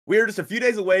We're just a few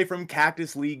days away from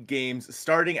Cactus League games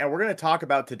starting, and we're going to talk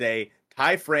about today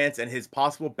Ty France and his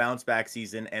possible bounce back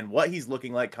season and what he's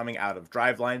looking like coming out of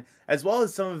Driveline, as well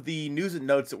as some of the news and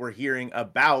notes that we're hearing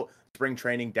about spring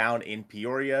training down in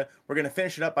Peoria. We're going to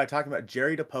finish it up by talking about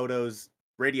Jerry DePoto's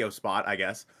radio spot, I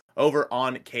guess, over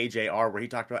on KJR, where he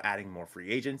talked about adding more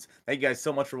free agents. Thank you guys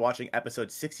so much for watching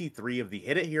episode 63 of the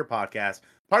Hit It Here podcast,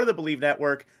 part of the Believe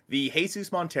Network, the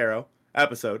Jesus Montero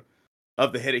episode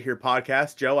of the Hit It Here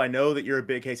podcast. Joe, I know that you're a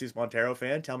big Jesus Montero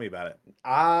fan. Tell me about it.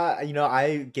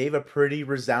 I gave a pretty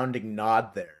resounding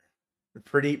nod there.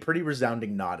 Pretty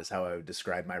resounding nod is how I would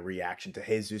describe my reaction to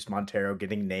Jesus Montero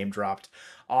getting name dropped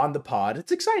on the pod.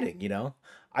 It's exciting,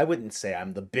 I wouldn't say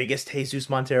I'm the biggest Jesus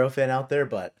Montero fan out there,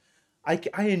 but I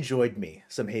enjoyed me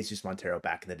some Jesus Montero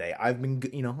back in the day. I've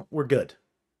been, we're good.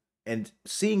 And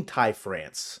seeing Ty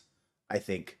France, I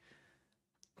think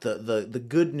the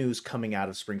good news coming out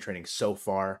of spring training so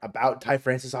far about Ty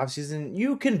France's offseason,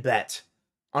 you can bet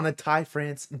on a Ty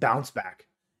France bounce back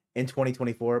in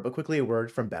 2024. But quickly, a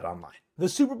word from Bet Online. The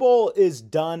Super Bowl is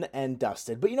done and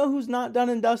dusted, but you know who's not done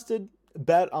and dusted?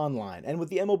 Bet Online. And with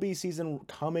the MLB season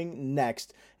coming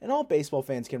next, and all baseball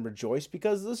fans can rejoice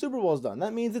because the Super Bowl is done.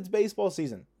 That means it's baseball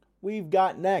season. We've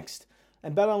got next.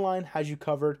 And Bet Online has you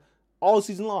covered all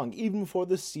season long, even before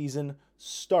the season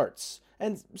starts.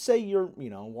 And say you're,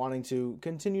 wanting to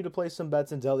continue to place some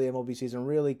bets until the MLB season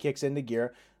really kicks into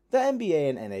gear, the NBA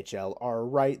and NHL are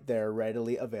right there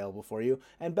readily available for you,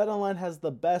 and BetOnline has the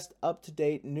best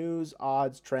up-to-date news,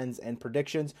 odds, trends, and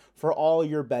predictions for all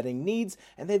your betting needs,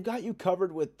 and they've got you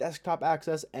covered with desktop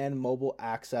access and mobile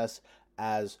access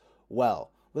as well.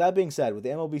 With that being said, with the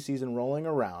MLB season rolling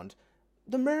around,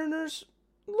 the Mariners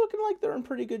looking like they're in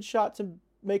pretty good shot to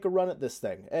make a run at this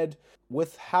thing. And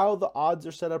with how the odds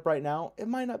are set up right now, it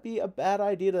might not be a bad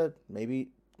idea to maybe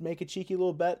make a cheeky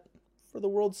little bet for the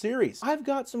World Series. I've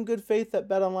got some good faith that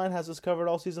BetOnline has us covered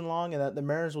all season long and that the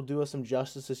Mariners will do us some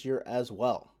justice this year as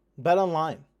well.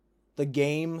 BetOnline. The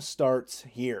game starts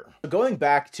here. Going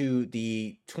back to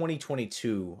the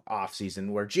 2022 offseason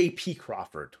where JP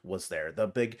Crawford was there, the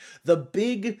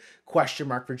big question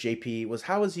mark for JP was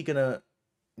how is he going to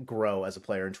grow as a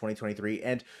player in 2023?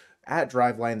 And at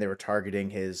Driveline, they were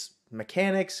targeting his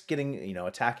mechanics, getting,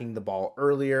 attacking the ball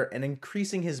earlier and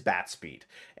increasing his bat speed.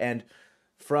 And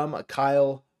from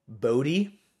Kyle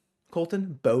Bodie,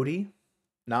 Colton Bodie,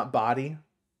 not Body,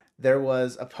 there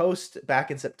was a post back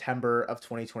in September of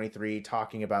 2023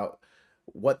 talking about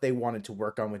what they wanted to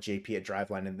work on with JP at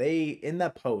Driveline. And they, in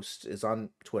that post, is on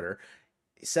Twitter,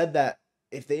 said that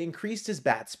if they increased his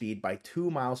bat speed by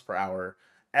 2 miles per hour,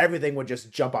 everything would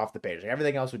just jump off the page. Like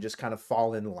everything else would just kind of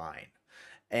fall in line.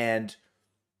 And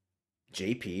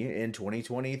JP in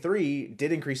 2023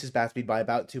 did increase his bat speed by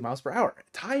about 2 miles per hour.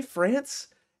 Ty France,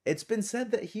 it's been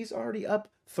said that he's already up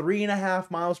 3.5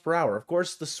 miles per hour. Of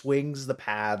course, the swings, the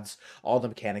paths, all the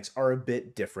mechanics are a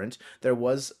bit different. There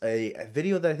was a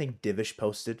video that I think Divish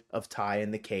posted of Ty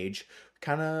in the cage,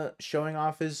 kind of showing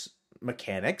off his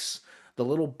mechanics. The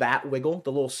little bat wiggle,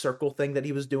 the little circle thing that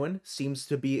he was doing seems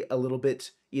to be a little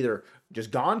bit either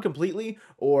just gone completely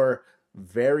or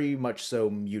very much so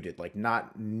muted, like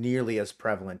not nearly as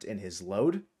prevalent in his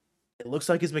load. It looks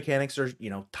like his mechanics are,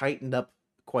 tightened up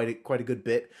quite a good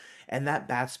bit. And that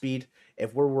bat speed,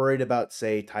 if we're worried about,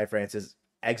 say, Ty France's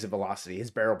exit velocity,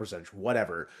 his barrel percentage,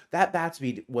 whatever, that bat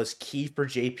speed was key for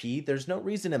JP. There's no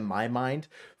reason in my mind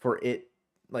for it,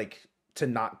 to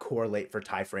not correlate for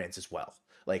Ty France as well.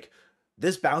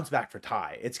 This bounce back for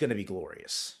Ty, it's going to be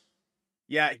glorious.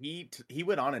 Yeah, he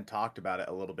went on and talked about it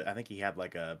a little bit. I think he had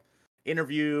a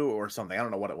interview or something. I don't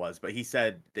know what it was, but he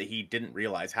said that he didn't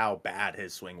realize how bad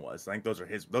his swing was. I think those are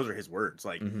his words.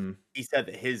 He said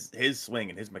that his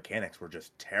swing and his mechanics were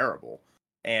just terrible.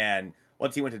 And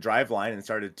once he went to Driveline and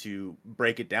started to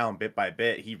break it down bit by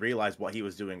bit, he realized what he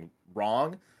was doing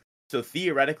wrong. So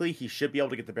theoretically, he should be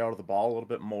able to get the barrel of the ball a little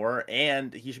bit more,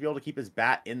 and he should be able to keep his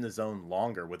bat in the zone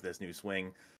longer with this new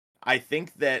swing. I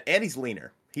think that, and he's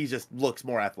leaner. He just looks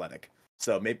more athletic.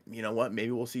 So maybe, you know what?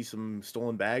 Maybe we'll see some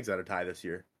stolen bags out of Ty this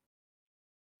year.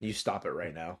 You stop it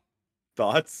right now.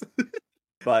 Thoughts?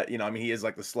 But, he is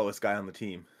the slowest guy on the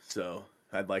team. So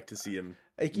I'd like to see him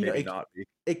not be.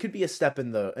 It could be a step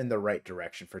in the right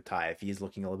direction for Ty if he's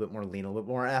looking a little bit more lean, a little bit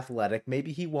more athletic.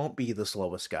 Maybe he won't be the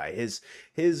slowest guy. His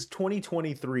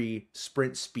 2023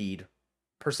 sprint speed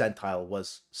percentile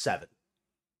was 7.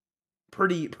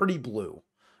 Pretty blue,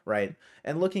 right?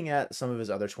 And looking at some of his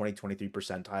other 2023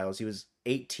 percentiles, he was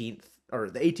 18th or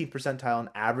the 18th percentile in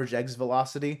average exit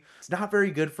velocity. It's not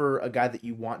very good for a guy that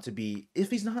you want to be.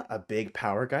 If he's not a big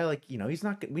power guy, he's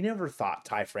not. We never thought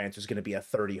Ty France was going to be a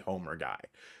 30 homer guy.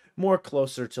 more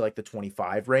closer to like the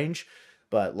 25 range.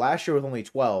 But last year with only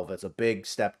 12, that's a big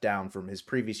step down from his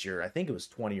previous year. I think it was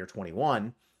 20 or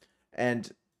 21.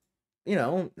 And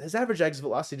his average exit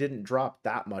velocity didn't drop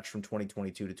that much from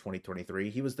 2022 to 2023.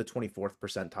 He was the 24th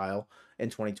percentile in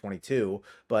 2022.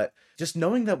 But just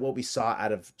knowing that what we saw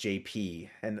out of JP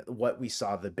and what we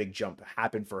saw the big jump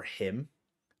happen for him,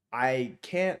 I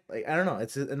can't, like, I don't know.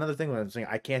 It's another thing when I'm saying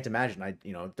I can't imagine.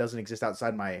 It doesn't exist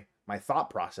outside my thought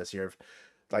process here of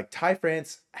like Ty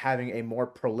France having a more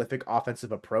prolific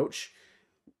offensive approach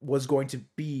was going to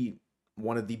be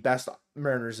one of the best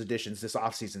Mariners additions this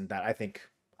offseason that I think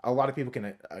a lot of people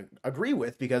can agree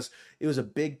with, because it was a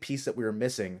big piece that we were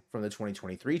missing from the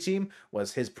 2023 team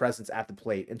was his presence at the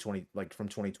plate from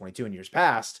 2022 and years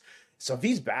past. So if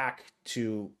he's back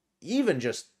to even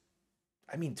just,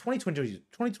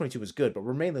 2022 was good, but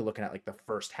we're mainly looking at like the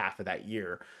first half of that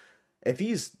year. If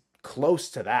he's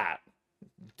close to that,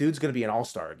 dude's going to be an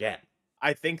all-star again.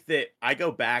 I think that I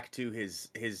go back to his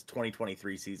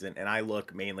 2023 season and I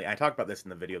look mainly, I talked about this in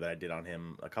the video that I did on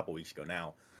him a couple weeks ago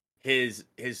now. His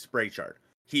spray chart.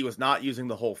 He was not using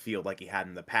the whole field like he had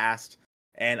in the past.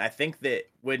 And I think that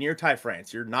when you're Ty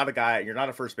France, you're not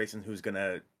a first baseman who's going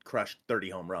to crush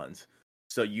 30 home runs.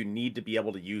 So you need to be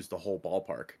able to use the whole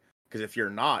ballpark. Because if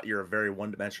you're not, you're a very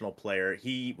one-dimensional player.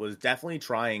 He was definitely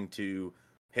trying to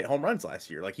hit home runs last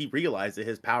year. Like, he realized that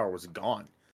his power was gone.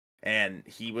 And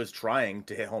he was trying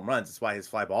to hit home runs. That's why his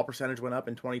fly ball percentage went up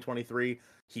in 2023.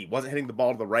 He wasn't hitting the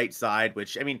ball to the right side,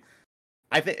 which,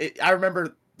 I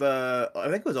remember I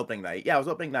think it was opening night. Yeah, it was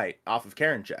opening night off of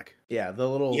Karinchak. Yeah, the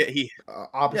little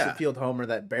opposite field homer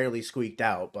that barely squeaked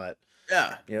out, but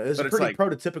it was a pretty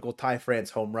prototypical Ty France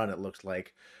home run. It looked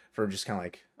like, for just kind of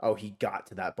like, oh, he got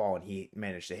to that ball and he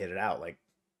managed to hit it out. Like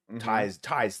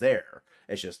Ty's there.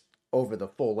 It's just over the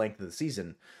full length of the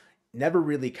season, never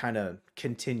really kind of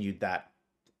continued that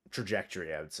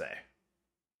trajectory, I would say.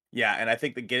 Yeah, and I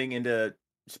think that getting into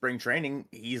spring training,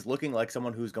 he's looking like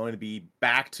someone who's going to be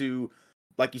back to,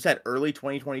 like you said, early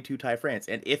 2022 Ty France.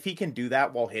 And if he can do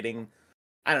that while hitting,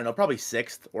 I don't know, probably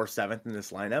 6th or 7th in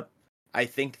this lineup, I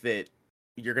think that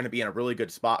you're going to be in a really good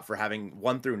spot for having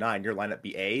 1 through 9, your lineup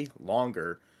be A,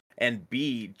 longer, and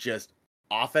B, just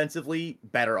offensively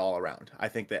better all around. I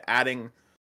think that adding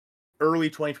early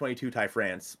 2022 Ty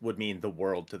France would mean the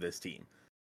world to this team.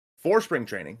 For spring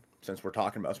training, since we're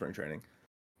talking about spring training,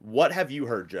 what have you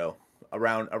heard, Joe,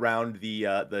 around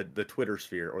the Twitter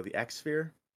sphere or the X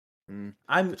sphere?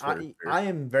 I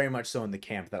am very much so in the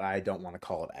camp that I don't want to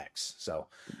call it X. So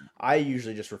I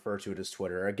usually just refer to it as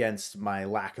Twitter, against my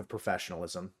lack of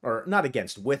professionalism, or not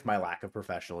against, with my lack of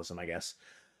professionalism, I guess.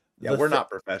 Yeah, we're not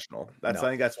professional. I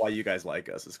think that's why you guys like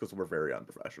us. It's because we're very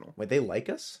unprofessional. Wait, they like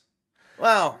us?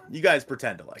 Well, you guys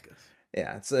pretend to like us.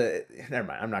 Yeah, never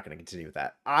mind. I'm not going to continue with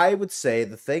that. I would say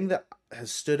the thing that has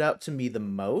stood out to me the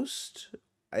most,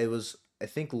 it was, I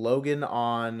think, Logan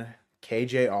on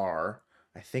KJR,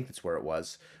 I think that's where it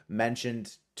was,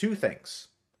 mentioned 2 things.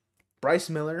 Bryce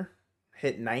Miller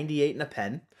hit 98 in a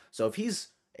pen. So if he's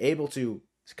able to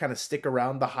kind of stick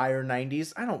around the higher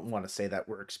 90s, I don't want to say that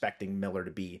we're expecting Miller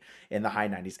to be in the high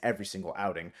 90s every single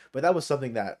outing, but that was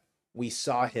something that we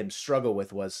saw him struggle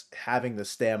with, was having the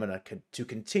stamina to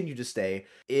continue to stay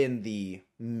in the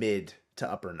mid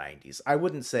to upper 90s. I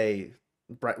wouldn't say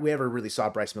we ever really saw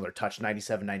Bryce Miller touch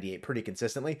 97, 98 pretty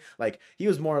consistently. Like, he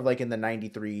was more of like in the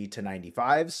 93 to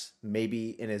 95s,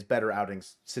 maybe in his better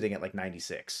outings sitting at like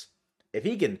 96. If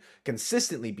he can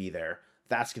consistently be there,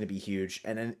 that's going to be huge.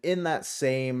 And in that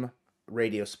same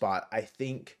radio spot, I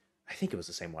think it was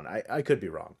the same one. I could be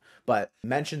wrong, but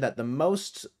mentioned that the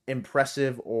most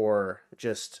impressive or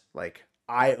just like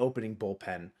eye-opening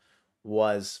bullpen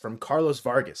was from Carlos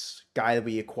Vargas, guy that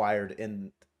we acquired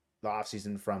in the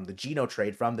offseason from the Geno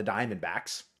trade from the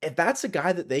Diamondbacks. If that's a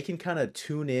guy that they can kind of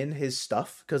tune in his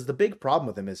stuff, because the big problem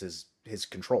with him is his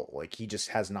control. Like, he just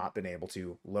has not been able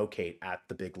to locate at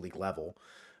the big league level.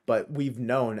 But we've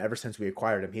known ever since we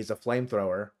acquired him, he's a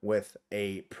flamethrower with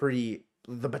the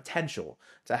potential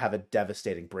to have a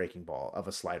devastating breaking ball of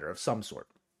a slider of some sort.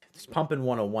 It's pumping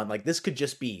 101. Like, this could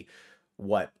just be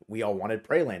what we all wanted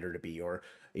Prelander to be, or,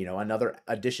 another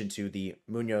addition to the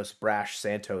Munoz, Brash,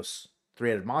 Santos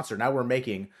three-headed monster. Now we're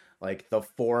making like the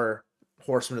 4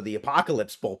 Horsemen of the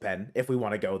Apocalypse bullpen, if we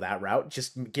want to go that route.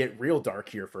 Just get real dark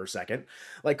here for a second.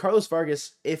 Like, Carlos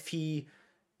Vargas, if he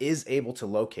is able to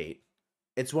locate,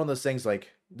 it's one of those things,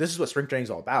 like, this is what spring training is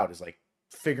all about, is like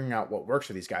figuring out what works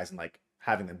for these guys and like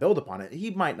having them build upon it.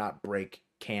 He might not break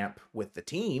camp with the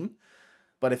team,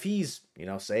 but if he's,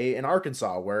 say in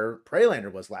Arkansas where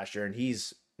Prelander was last year, and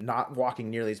he's not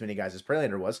walking nearly as many guys as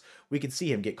Prelander was, we could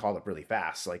see him get called up really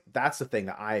fast. Like, that's the thing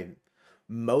that I'm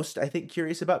most, I think,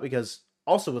 curious about, because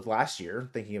also with last year,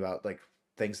 thinking about like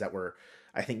things that were,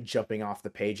 I think, jumping off the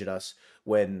page at us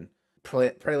when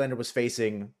Prelander was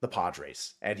facing the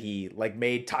Padres, and he like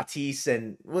made Tatis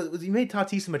and he made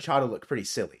Tatis and Machado look pretty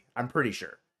silly, I'm pretty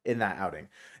sure, in that outing.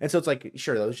 And so it's like,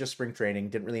 sure, that was just spring training,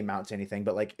 didn't really amount to anything,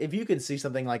 but like if you can see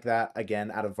something like that again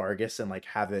out of Vargas and like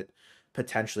have it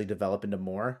potentially develop into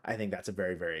more, I think that's a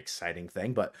very, very exciting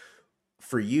thing. But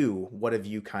for you, what have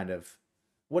you kind of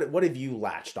what have you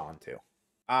latched onto?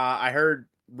 I heard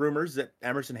rumors that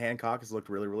Emerson Hancock has looked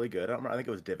really, really good. I think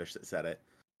it was Divish that said it.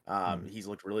 He's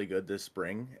looked really good this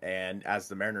spring, and as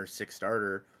the Mariners' sixth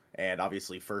starter and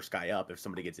obviously first guy up, if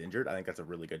somebody gets injured, I think that's a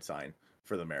really good sign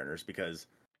for the Mariners, because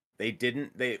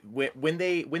when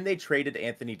they traded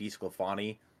Anthony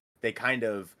DeSclafani,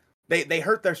 they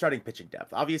hurt their starting pitching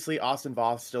depth. Obviously, Austin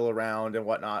Voth's still around and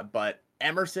whatnot, but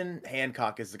Emerson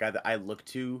Hancock is the guy that I look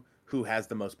to who has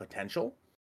the most potential.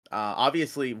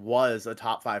 Obviously was a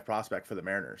top 5 prospect for the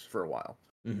Mariners for a while.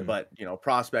 Mm-hmm. But,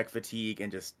 prospect fatigue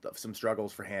and just some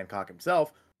struggles for Hancock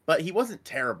himself. But he wasn't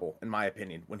terrible, in my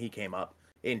opinion, when he came up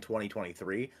in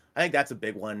 2023. I think that's a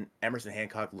big one. Emerson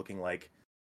Hancock looking like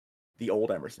the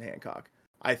old Emerson Hancock.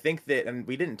 I think that, and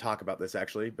we didn't talk about this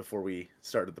actually before we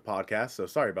started the podcast, so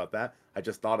sorry about that. I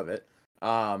just thought of it.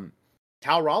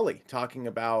 Cal Raleigh talking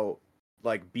about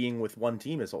like being with one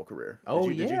team his whole career.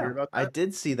 Did you hear about that? I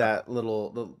did see that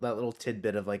little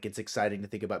tidbit of like, it's exciting to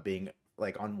think about being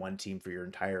like on one team for your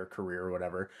entire career or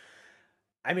whatever.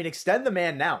 I mean, extend the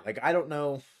man now. Like, I don't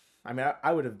know. I mean,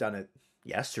 I would have done it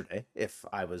yesterday if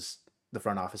I was the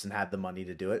front office and had the money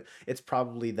to do it. It's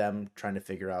probably them trying to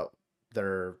figure out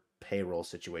their payroll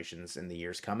situations in the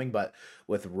years coming. But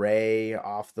with Ray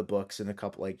off the books in a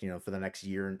couple, like, for the next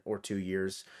year or 2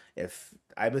 years, if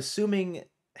I'm assuming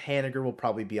Haniger will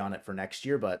probably be on it for next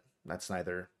year, but that's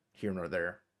neither here nor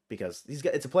there because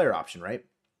it's a player option, right?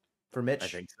 For Mitch, I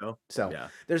think so. So yeah.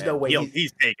 There's no way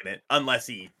he's taking it unless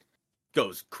he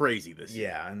goes crazy this year.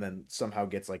 Yeah, and then somehow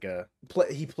gets like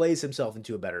he plays himself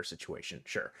into a better situation.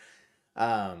 Sure.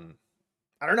 I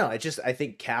don't know. I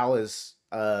think Cal is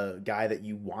a guy that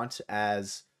you want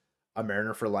as a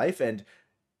Mariner for life, and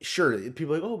sure,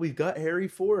 people are like, oh, we've got Harry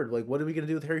Ford. Like, what are we gonna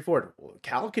do with Harry Ford? Well,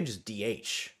 Cal can just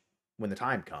DH when the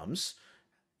time comes.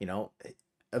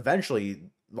 Eventually,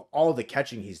 all the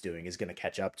catching he's doing is gonna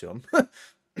catch up to him.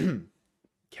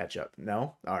 Ketchup?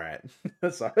 No? All right.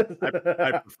 Sorry.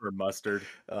 I prefer mustard.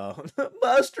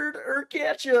 Mustard or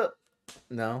ketchup?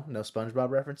 No SpongeBob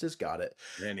references. Got it.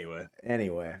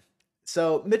 Anyway.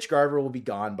 So Mitch Garver will be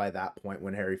gone by that point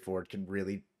when Harry Ford can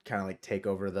really kind of like take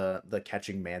over the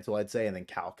catching mantle, I'd say, and then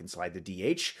Cal can slide to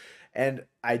DH. And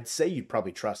I'd say you'd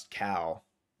probably trust Cal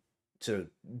to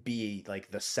be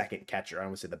like the second catcher. I don't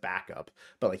want to say the backup,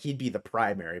 but like he'd be the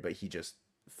primary, but he just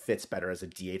fits better as a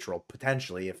DH role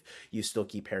potentially if you still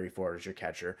keep Harry Ford as your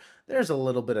catcher. There's a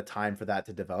little bit of time for that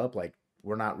to develop. Like,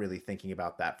 we're not really thinking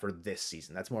about that for this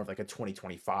season. That's more of like a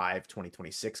 2025,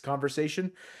 2026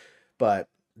 conversation, but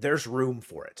there's room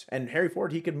for it. And Harry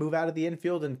Ford, he could move out of the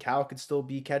infield and Cal could still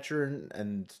be catcher.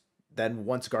 And then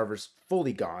once Garver's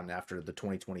fully gone after the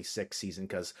 2026 season,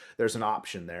 because there's an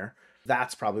option there,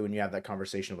 that's probably when you have that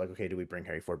conversation of like, okay, do we bring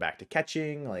Harry Ford back to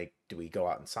catching? Like, do we go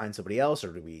out and sign somebody else,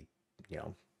 or do we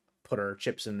put our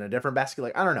chips in a different basket?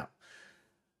 Like, I don't know.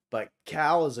 But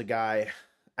Cal is a guy,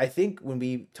 I think when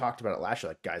we talked about it last year,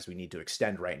 like, guys, we need to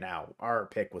extend right now. Our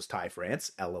pick was Ty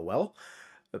France, LOL.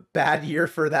 A bad year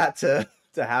for that to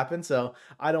happen. So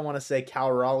I don't want to say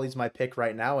Cal Raleigh's my pick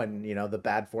right now and, the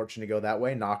bad fortune to go that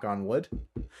way, knock on wood.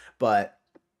 But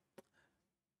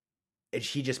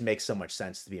he just makes so much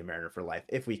sense to be a Mariner for life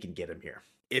if we can get him here.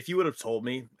 If you would have told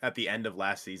me at the end of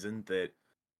last season that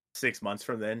 6 months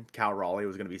from then, Cal Raleigh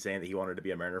was going to be saying that he wanted to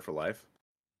be a Mariner for life,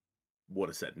 would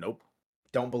have said nope.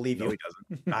 Don't believe you. No, he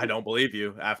doesn't. I don't believe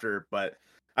you but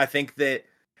I think that,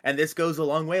 and this goes a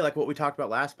long way, like what we talked about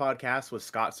last podcast with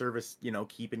Scott Service,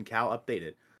 keeping Cal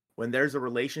updated. When there's a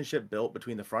relationship built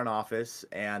between the front office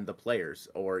and the players,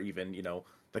 or even,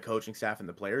 the coaching staff and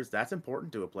the players, that's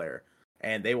important to a player.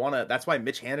 And that's why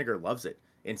Mitch Haniger loves it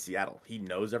in Seattle. He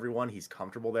knows everyone. He's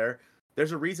comfortable there.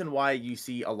 There's a reason why you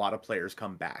see a lot of players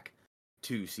come back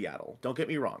to Seattle. Don't get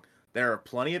me wrong. There are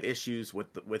plenty of issues with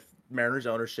Mariners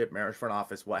ownership, Mariners front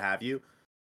office, what have you.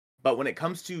 But when it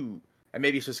comes to, and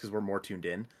maybe it's just because we're more tuned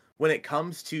in, when it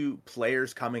comes to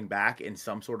players coming back in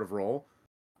some sort of role,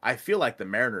 I feel like the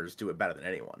Mariners do it better than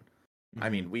anyone. Mm-hmm. I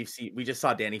mean, we just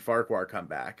saw Danny Farquhar come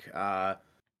back.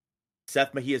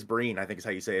 Seth Mejias-Breen, I think is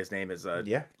how you say his name, is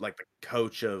like the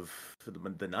coach of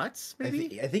the Nuts,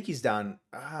 maybe? I think he's down.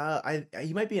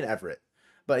 He might be in Everett,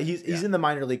 but he's in the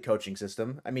minor league coaching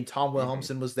system. I mean, Tom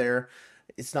Wilhelmsen was there.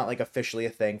 It's not like officially a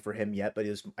thing for him yet, but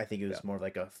I think it was more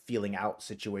like a feeling out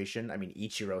situation. I mean,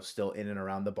 Ichiro's still in and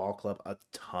around the ball club a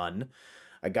ton.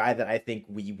 A guy that I think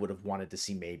we would have wanted to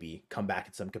see maybe come back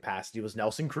in some capacity was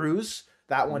Nelson Cruz.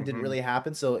 That one didn't really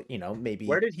happen, so maybe.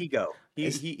 Where did he go?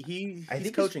 He's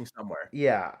coaching somewhere.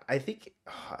 Yeah, I think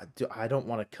I don't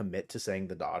want to commit to saying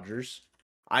the Dodgers.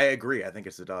 I agree. I think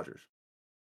it's the Dodgers.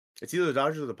 It's either the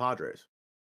Dodgers or the Padres.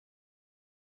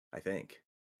 I think.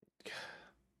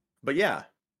 But yeah,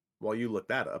 while you look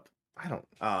that up, I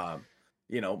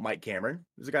don't. Mike Cameron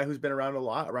is a guy who's been around a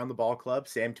lot around the ball club.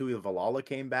 Sam Tuivailala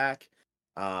came back.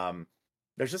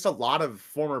 There's just a lot of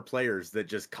former players that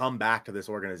just come back to this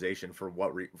organization for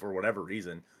whatever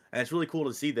reason, and it's really cool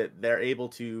to see that they're able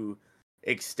to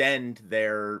extend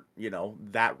their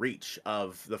that reach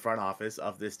of the front office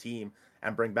of this team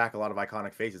and bring back a lot of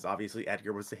iconic faces. Obviously,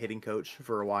 Edgar was the hitting coach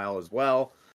for a while as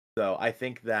well, so I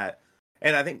think that,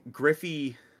 and I think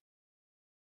Griffey.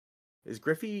 Is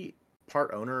Griffey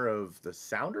part owner of the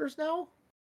Sounders now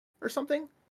or something?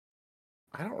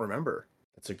 I don't remember.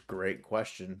 That's a great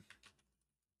question.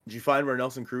 Did you find where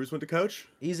Nelson Cruz went to coach?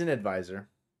 He's an advisor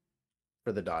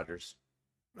for the Dodgers.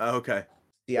 Oh, okay.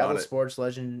 Seattle sports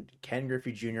legend Ken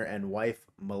Griffey Jr. and wife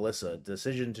Melissa.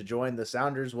 Decision to join the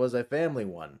Sounders was a family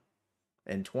one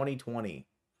in 2020.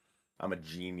 I'm a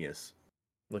genius.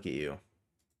 Look at you.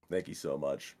 Thank you so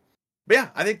much. But yeah,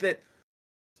 I think that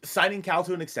signing Cal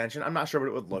to an extension, I'm not sure what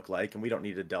it would look like, and we don't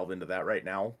need to delve into that right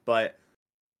now, but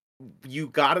you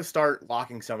got to start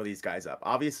locking some of these guys up.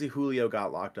 Obviously, Julio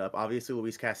got locked up. Obviously,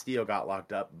 Luis Castillo got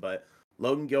locked up, but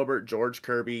Logan Gilbert, George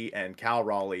Kirby, and Cal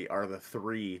Raleigh are the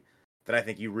three that I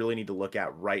think you really need to look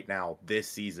at right now this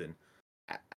season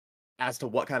as to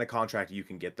what kind of contract you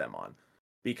can get them on.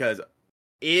 Because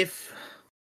if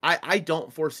I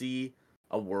don't foresee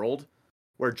a world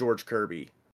where George Kirby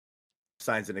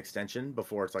signs an extension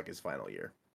before it's like his final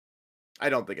year. I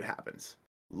don't think it happens.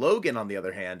 Logan, on the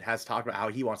other hand, has talked about how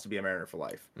he wants to be a Mariner for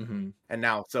life. Mm-hmm. And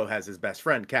now so has his best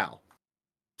friend, Cal.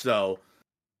 So,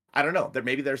 I don't know.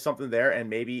 Maybe there's something there, and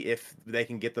maybe if they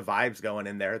can get the vibes going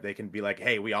in there, they can be like,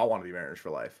 hey, we all want to be Mariners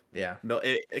for life. Yeah.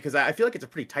 Because I feel like it's a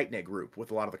pretty tight-knit group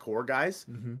with a lot of the core guys.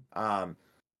 Mm-hmm.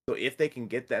 So if they can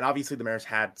get that, and obviously the Mariners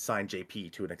had signed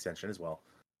JP to an extension as well.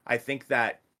 I think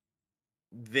that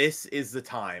this is the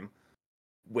time,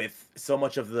 with so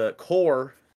much of the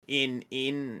core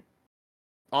on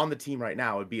the team right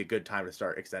now, would be a good time to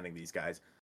start extending these guys.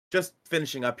 Just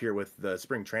finishing up here with the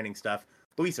spring training stuff.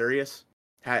 Luis Urias,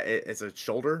 it's a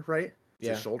shoulder, right?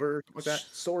 It's a shoulder with that.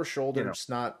 Sore shoulder. It's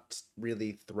not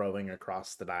really throwing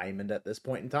across the diamond at this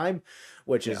point in time,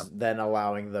 which is then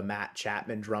allowing the Matt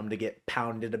Chapman drum to get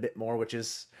pounded a bit more, which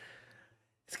is,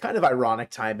 it's kind of ironic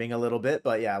timing a little bit.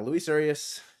 But yeah, Luis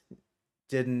Urias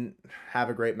didn't have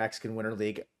a great Mexican Winter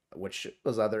League, which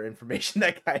was other information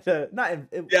that kind of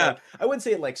I wouldn't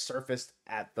say it surfaced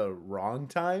at the wrong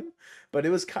time, but it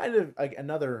was kind of like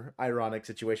another ironic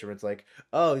situation where it's like,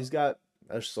 oh, he's got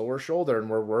a sore shoulder and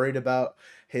we're worried about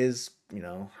his,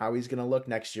 how he's going to look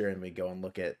next year. And we go and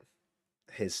look at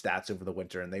his stats over the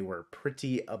winter and they were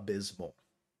pretty abysmal.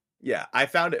 Yeah. I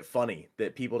found it funny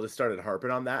that people just started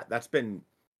harping on that. That's been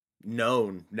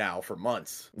known now for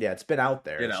months. Yeah, it's been out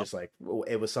there. It's just like,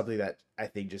 it was something that I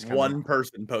think just one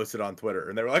person posted on Twitter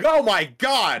and they were like, oh my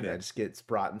God. Yeah, it just gets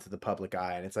brought into the public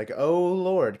eye and it's like, oh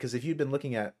Lord. Because if you'd been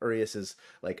looking at Urias's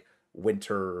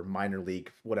winter minor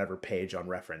league whatever page on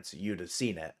Reference, you'd have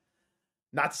seen it.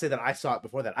 Not to say that I saw it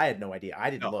before that. I had no idea.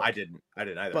 I didn't look. I didn't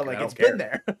either. But it's been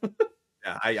there.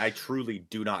 Yeah, I truly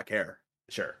do not care.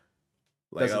 Sure.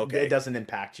 Okay. It doesn't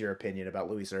impact your opinion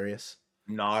about Luis Urias.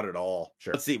 Not at all.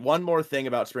 Sure. Let's see. One more thing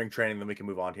about spring training, then we can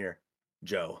move on here.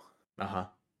 Joe. Uh-huh.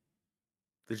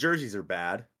 The jerseys are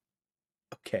bad.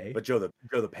 Okay. But Joe, the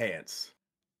pants.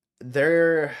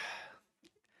 The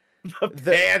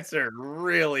pants are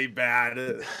really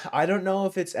bad. I don't know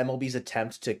if it's MLB's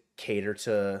attempt to cater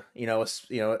to,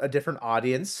 a different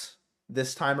audience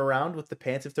this time around with the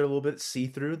pants. If they're a little bit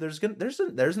see-through,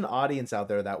 there's an audience out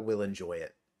there that will enjoy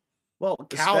it. Well,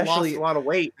 Cal lost a lot of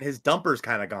weight. His dumper's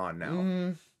kind of gone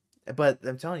now. But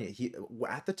I'm telling you, he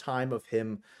at the time of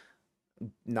him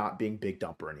not being big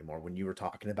dumper anymore, when you were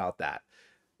talking about that,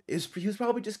 he was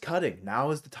probably just cutting.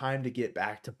 Now is the time to get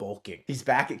back to bulking. He's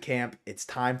back at camp. It's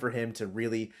time for him to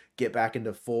really get back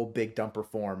into full big dumper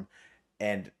form.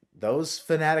 And those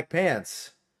Fanatic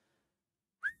pants,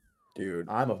 dude,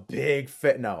 I'm a big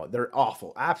fan. No, they're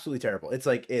awful. Absolutely terrible. It's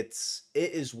it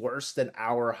is worse than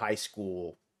our high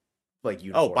school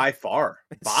uniform. Oh, by far.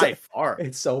 Far.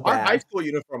 It's so bad. Our high school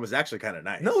uniform was actually kind of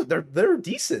nice. No, they're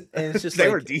decent. And it's just they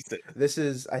were decent. This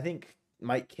is, I think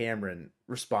Mike Cameron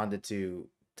responded to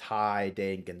Ty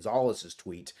Dane Gonzalez's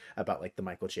tweet about like the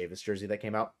Michael Chavis jersey that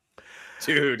came out.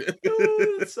 Dude.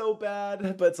 It's so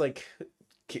bad, but it's like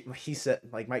he said,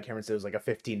 like Mike Cameron said, it was like a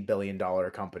 $15 billion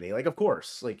company. Like, of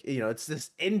course, like, you know, it's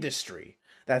this industry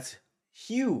that's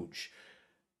huge,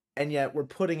 and yet we're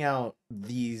putting out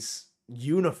these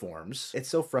uniforms. It's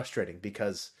so frustrating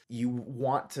because you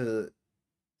want to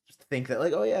think that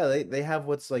like, oh yeah, they have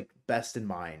what's like best in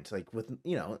mind. Like with,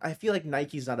 you know, I feel like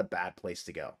Nike's not a bad place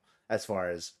to go as far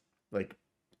as like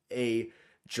a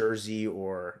jersey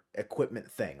or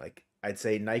equipment thing. Like I'd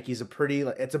say Nike's a pretty,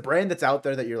 it's a brand that's out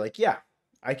there that you're like, yeah,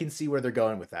 I can see where they're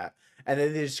going with that. And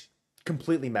then they just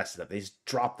completely messed it up. They just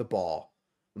dropped the ball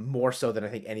more so than I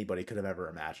think anybody could have ever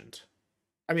imagined.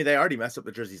 I mean, they already messed up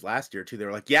the jerseys last year too. They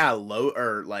were like, yeah, low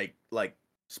or like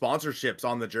sponsorships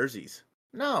on the jerseys.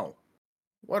 No.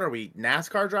 What are we,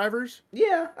 NASCAR drivers?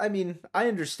 Yeah, I mean, I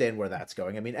understand where that's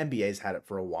going. I mean, NBA's had it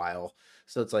for a while,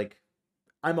 so it's like,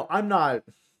 I'm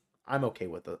okay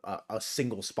with a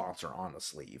single sponsor on a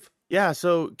sleeve. Yeah.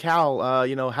 So Cal,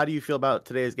 you know, how do you feel about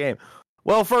today's game?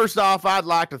 Well, first off, I'd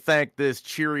like to thank this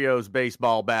Cheerios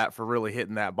baseball bat for really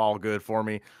hitting that ball good for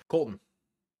me. Colton,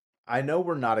 I know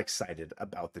we're not excited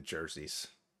about the jerseys,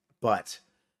 but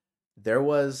there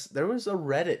was a little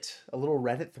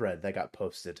Reddit thread that got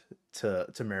posted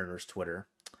to Mariners Twitter,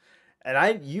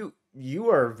 and you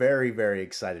are very, very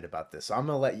excited about this. So I'm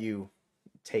gonna let you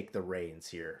take the reins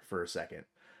here for a second.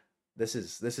 This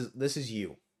is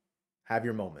you. Have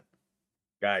your moment,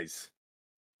 Guys,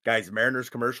 Mariners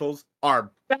commercials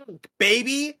are back,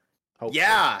 baby. Hopefully.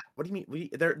 Yeah. What do you mean?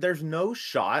 There's no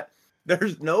shot.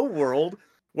 There's no world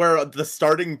where the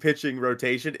starting pitching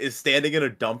rotation is standing in a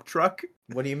dump truck.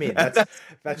 What do you mean? That's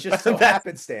just so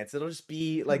happenstance. It'll just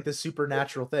be like the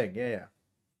supernatural thing. Yeah.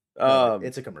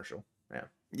 It's a commercial. Yeah.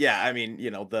 Yeah, I mean,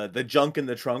 you know, the junk in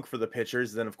the trunk for the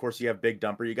pitchers. Then of course you have Big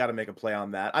Dumper. You got to make a play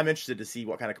on that. I'm interested to see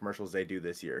what kind of commercials they do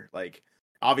this year. Like,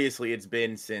 obviously it's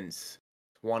been since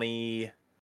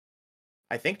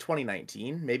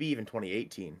 2019, maybe even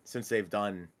 2018, since they've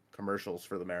done commercials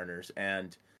for the Mariners,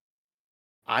 and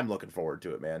I'm looking forward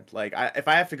to it, man. Like, if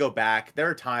I have to go back, there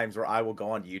are times where I will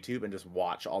go on YouTube and just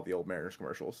watch all the old Mariners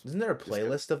commercials. Isn't there a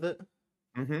playlist of it?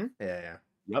 Mm-hmm. Yeah.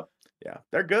 Yep. Yeah,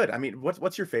 they're good. I mean,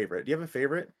 what's your favorite? Do you have a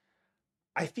favorite?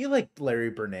 I feel like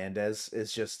Larry Bernandez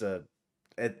is just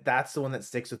that's the one that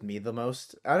sticks with me the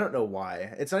most. I don't know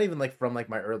why. It's not even like from like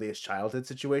my earliest childhood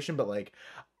situation, but like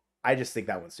I just think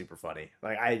that one's super funny.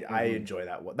 Like I enjoy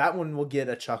that one. That one will get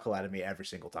a chuckle out of me every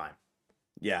single time.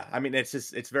 Yeah, I mean,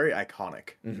 it's very iconic.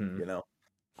 Mm-hmm. You know,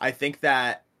 I think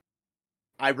that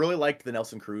I really liked the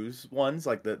Nelson Cruz ones,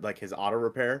 like his auto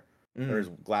repair or his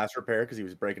glass repair because he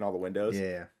was breaking all the windows.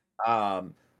 Yeah.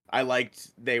 I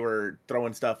liked they were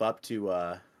throwing stuff up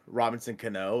to Robinson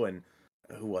Cano, and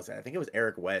who was it? I think it was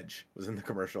Eric Wedge was in the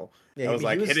commercial. Yeah, I was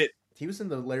like, hit it. He was in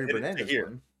the Larry Bernandez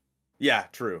one. Yeah,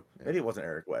 true. Maybe it wasn't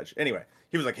Eric Wedge. Anyway,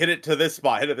 he was like, hit it to this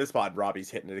spot, hit it this spot. And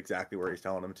Robbie's hitting it exactly where he's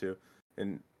telling him to.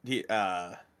 And he,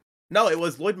 no, it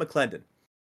was Lloyd McClendon.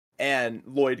 And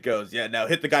Lloyd goes, yeah, now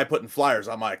hit the guy putting flyers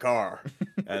on my car.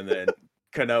 And then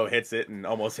Cano hits it and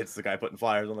almost hits the guy putting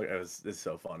flyers. I'm like, this is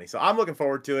so funny. So I'm looking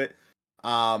forward to it.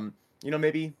 You know,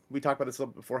 maybe we talked about this a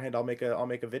little beforehand. I'll make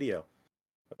a video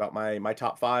about my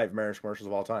top 5 Mariners commercials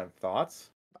of all time.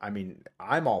 Thoughts? I mean,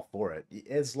 I'm all for it.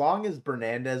 As long as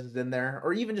Bernandez is in there,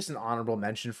 or even just an honorable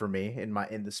mention for me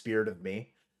in the spirit of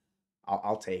me,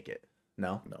 I'll take it.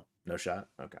 No shot.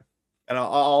 Okay. And I'll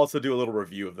also do a little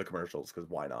review of the commercials because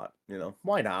why not? You know,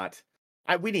 why not?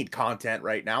 We need content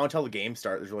right now until the game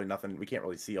starts. There's really nothing. We can't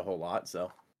really see a whole lot.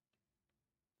 So,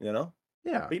 you know.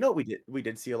 Yeah. But you know what we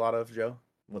did see a lot of, Joe?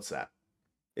 What's that?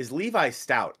 Is Levi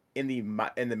Stout in the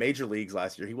major leagues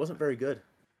last year? He wasn't very good.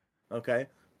 Okay.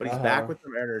 But he's back with the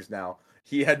Mariners now.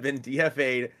 He had been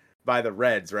DFA'd by the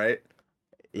Reds, right?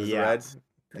 Yeah. The Reds.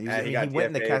 He went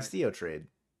in the Castillo trade.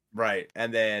 Right.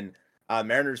 And then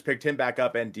Mariners picked him back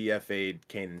up and DFA'd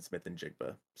Kanan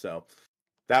Smith-Njigba. So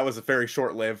that was a very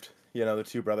short-lived, you know, the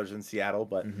two brothers in Seattle.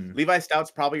 But Levi Stout's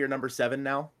probably your number 7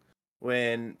 now.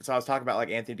 So I was talking about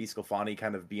like Anthony DeSclafani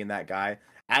kind of being that guy.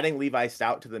 Adding Levi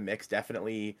Stout to the mix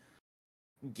definitely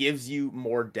gives you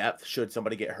more depth should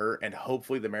somebody get hurt, and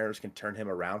hopefully the Mariners can turn him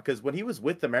around, because when he was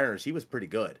with the Mariners he was pretty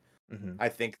good. I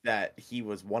think that he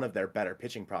was one of their better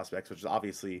pitching prospects, which is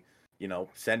obviously, you know,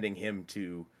 sending him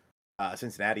to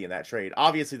Cincinnati in that trade.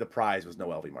 Obviously the prize was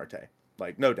Noelvi Marte,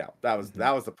 like no doubt that was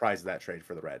the prize of that trade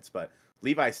for the Reds. But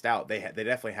Levi Stout, they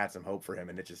definitely had some hope for him,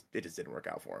 and it just didn't work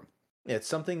out for him. Yeah, it's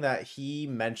something that he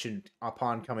mentioned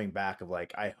upon coming back of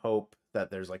like, I hope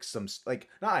that there's like some, like,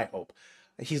 not I hope,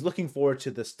 he's looking forward to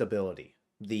the stability,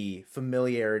 the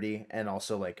familiarity, and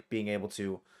also like being able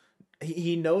to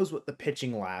he knows what the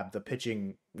pitching lab,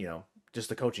 just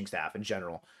the coaching staff in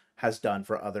general has done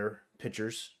for other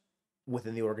pitchers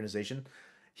within the organization.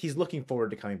 He's looking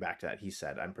forward to coming back to that, he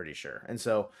said, I'm pretty sure. And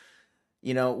so,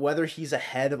 whether he's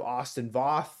ahead of Austin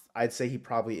Voth, I'd say he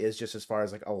probably is, just as far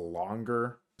as like a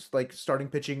longer starting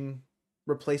pitching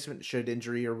replacement should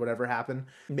injury or whatever happen.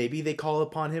 Maybe they call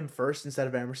upon him first instead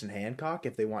of Emerson Hancock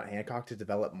if they want Hancock to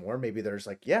develop more. Maybe there's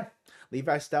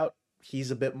Levi Stout,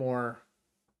 he's a bit more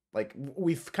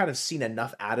we've kind of seen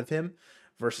enough out of him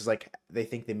versus they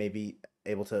think they may be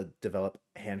able to develop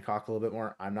Hancock a little bit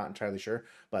more. I'm not entirely sure,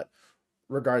 but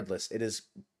regardless, it is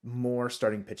more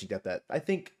starting pitching depth that I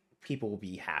think people will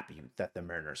be happy that the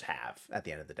Mariners have at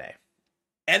the end of the day.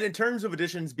 And in terms of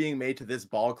additions being made to this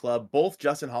ball club, both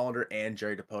Justin Hollander and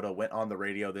Jerry Dipoto went on the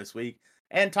radio this week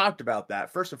and talked about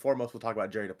that. First and foremost, we'll talk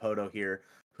about Jerry Dipoto here,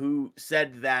 who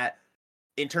said that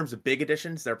in terms of big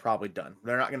additions, they're probably done.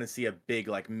 They're not going to see a big,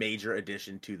 major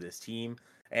addition to this team.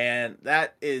 And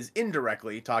that is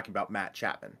indirectly talking about Matt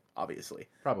Chapman, obviously.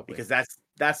 Probably. Because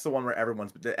that's the one where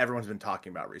everyone's been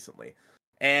talking about recently.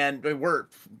 And we're,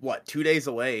 2 days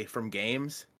away from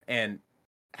games, and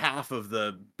half of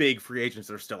the big free agents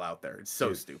are still out there. It's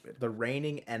so stupid. The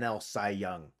reigning NL Cy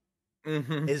Young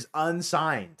is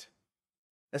unsigned.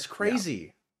 That's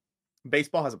crazy. Yeah.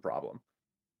 Baseball has a problem.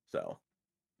 So,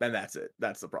 then that's it.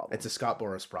 That's the problem. It's a Scott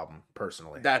Boras problem,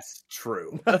 personally. That's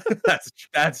true.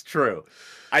 That's true.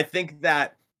 I think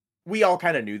that we all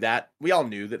kind of knew that. We all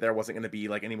knew that there wasn't going to be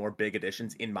any more big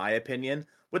additions, in my opinion.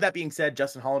 With that being said,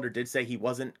 Justin Hollander did say he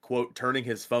wasn't, quote, turning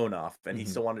his phone off, and he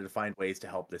still wanted to find ways to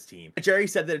help this team. Jerry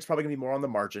said that it's probably going to be more on the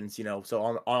margins, so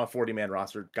on a 40-man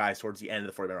roster, guys towards the end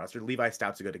of the 40-man roster. Levi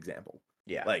Stout's a good example.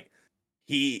 Yeah.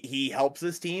 He helps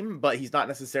this team, but he's not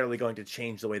necessarily going to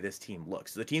change the way this team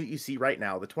looks. The team that you see right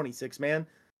now, the 26-man,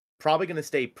 probably going to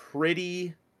stay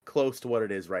pretty close to what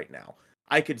it is right now.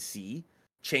 I could see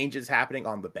changes happening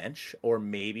on the bench, or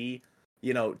maybe,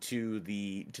 to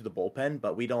the bullpen,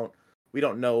 but we don't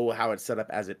know how it's set up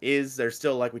as it is. There's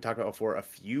still, like we talked about before, a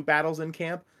few battles in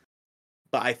camp,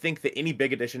 but I think that any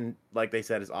big addition, like they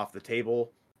said, is off the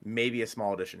table. Maybe a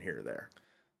small addition here or there.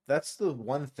 That's the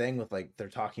one thing with they're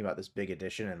talking about this big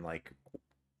addition, and I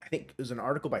think it was an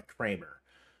article by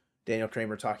Daniel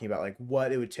Kramer, talking about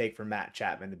what it would take for Matt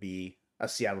Chapman to be a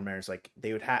Seattle Mariners.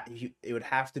 It would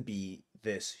have to be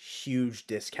this huge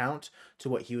discount to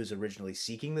what he was originally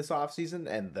seeking this offseason,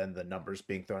 and then the numbers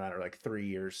being thrown out are 3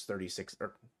 years, 36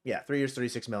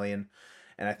 million.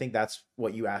 And I think that's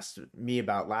what you asked me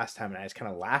about last time, and I just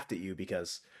kind of laughed at you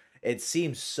because it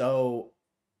seems so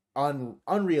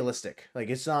unrealistic.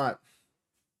 It's not,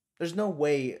 there's no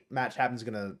way Matt Chapman's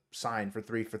gonna sign for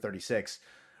 36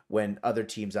 when other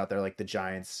teams out there like the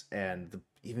Giants and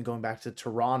even going back to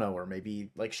Toronto or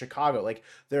maybe Chicago,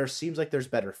 there seems like there's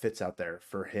better fits out there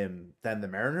for him than the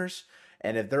Mariners.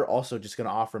 And if they're also just gonna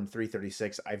offer him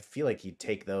 336, I feel like he'd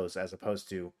take those as opposed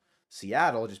to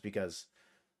Seattle, just because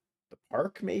the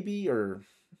park maybe, or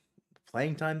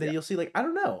playing time that you'll see. I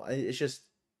don't know. It's just,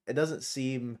 it doesn't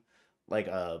seem like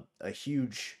a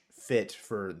huge fit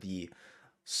for the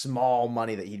small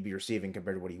money that he'd be receiving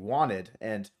compared to what he wanted.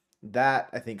 And that,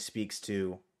 I think, speaks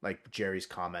to Jerry's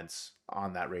comments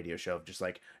on that radio show of just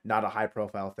not a high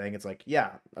profile thing. It's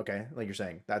yeah, okay, you're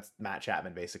saying that's Matt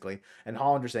Chapman basically. And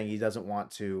Hollander saying he doesn't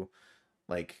want to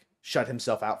shut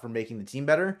himself out from making the team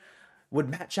better. Would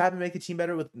Matt Chapman make the team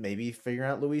better with maybe figuring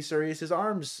out Luis Urias'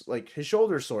 arms, his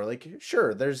shoulders sore?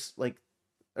 Sure, there's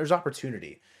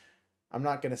opportunity. I'm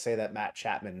not going to say that Matt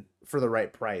Chapman, for the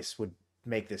right price, would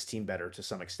make this team better to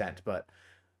some extent, but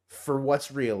for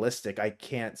what's realistic, I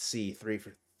can't see 3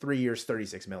 years,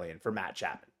 36 million for Matt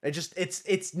Chapman.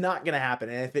 It's not going to happen.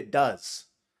 And if it does,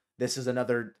 this is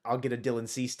another, I'll get a Dylan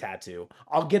Cease tattoo.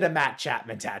 I'll get a Matt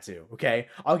Chapman tattoo. Okay.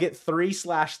 I'll get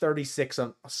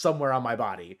 3/36 somewhere on my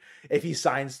body if he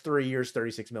signs 3 years,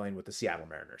 36 million with the Seattle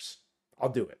Mariners. I'll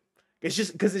do it. It's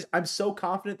just because I'm so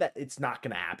confident that it's not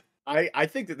going to happen. I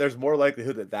think that there's more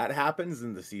likelihood that happens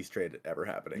than the Cease trade ever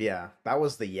happening. Yeah, that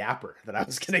was the yapper that I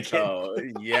was going to get. Oh,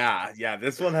 yeah.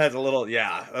 This one has a little, a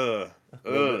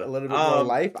little bit more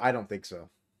life? I don't think so.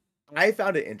 I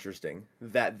found it interesting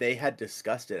that they had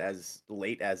discussed it as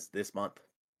late as this month.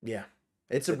 Yeah.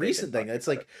 It's a recent thing. It's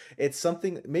it's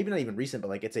something, maybe not even recent,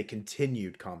 but it's a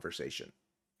continued conversation.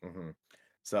 Mm-hmm.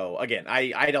 So, again,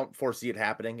 I don't foresee it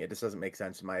happening. It just doesn't make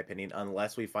sense, in my opinion,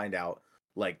 unless we find out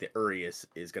the Urias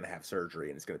is going to have surgery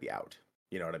and it's going to be out.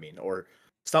 You know what I mean? Or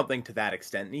something to that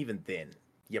extent. And even then,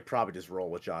 you probably just roll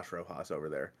with Josh Rojas over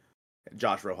there.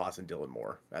 Josh Rojas and Dylan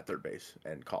Moore at third base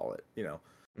and call it,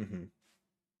 Mm-hmm.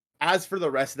 as for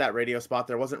the rest of that radio spot,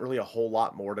 there wasn't really a whole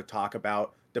lot more to talk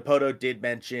about. Dipoto did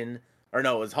mention, or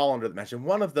no, it was Hollander that mentioned.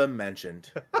 One of them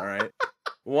mentioned, all right?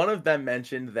 One of them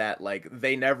mentioned that, like,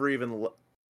 they never even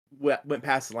went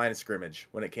past the line of scrimmage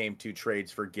when it came to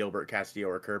trades for Gilbert, Castillo,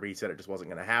 or Kirby. He said it just wasn't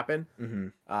going to happen.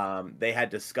 Mm-hmm. They had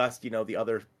discussed, the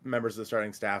other members of the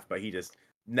starting staff, but he just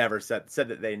never said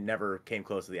that they never came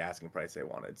close to the asking price they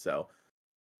wanted. So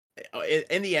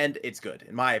in the end, it's good,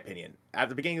 in my opinion. At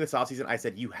the beginning of this offseason, I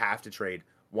said you have to trade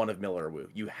one of Miller or Wu.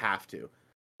 You have to.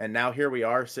 And now here we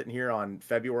are sitting here on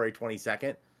February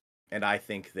 22nd, and I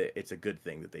think that it's a good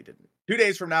thing that they didn't. 2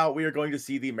 days from now, we are going to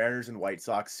see the Mariners and White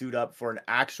Sox suit up for an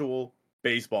actual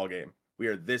baseball game. We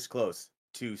are this close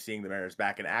to seeing the Mariners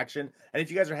back in action. And if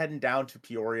you guys are heading down to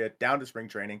Peoria, down to spring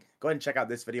training, go ahead and check out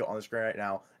this video on the screen right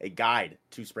now, a guide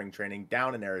to spring training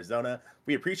down in Arizona.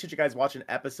 We appreciate you guys watching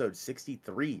episode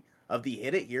 63 of the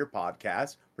Hit It Here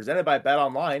podcast, presented by Bet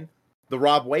Online, the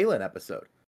Rob Whalen episode.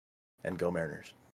 And go Mariners.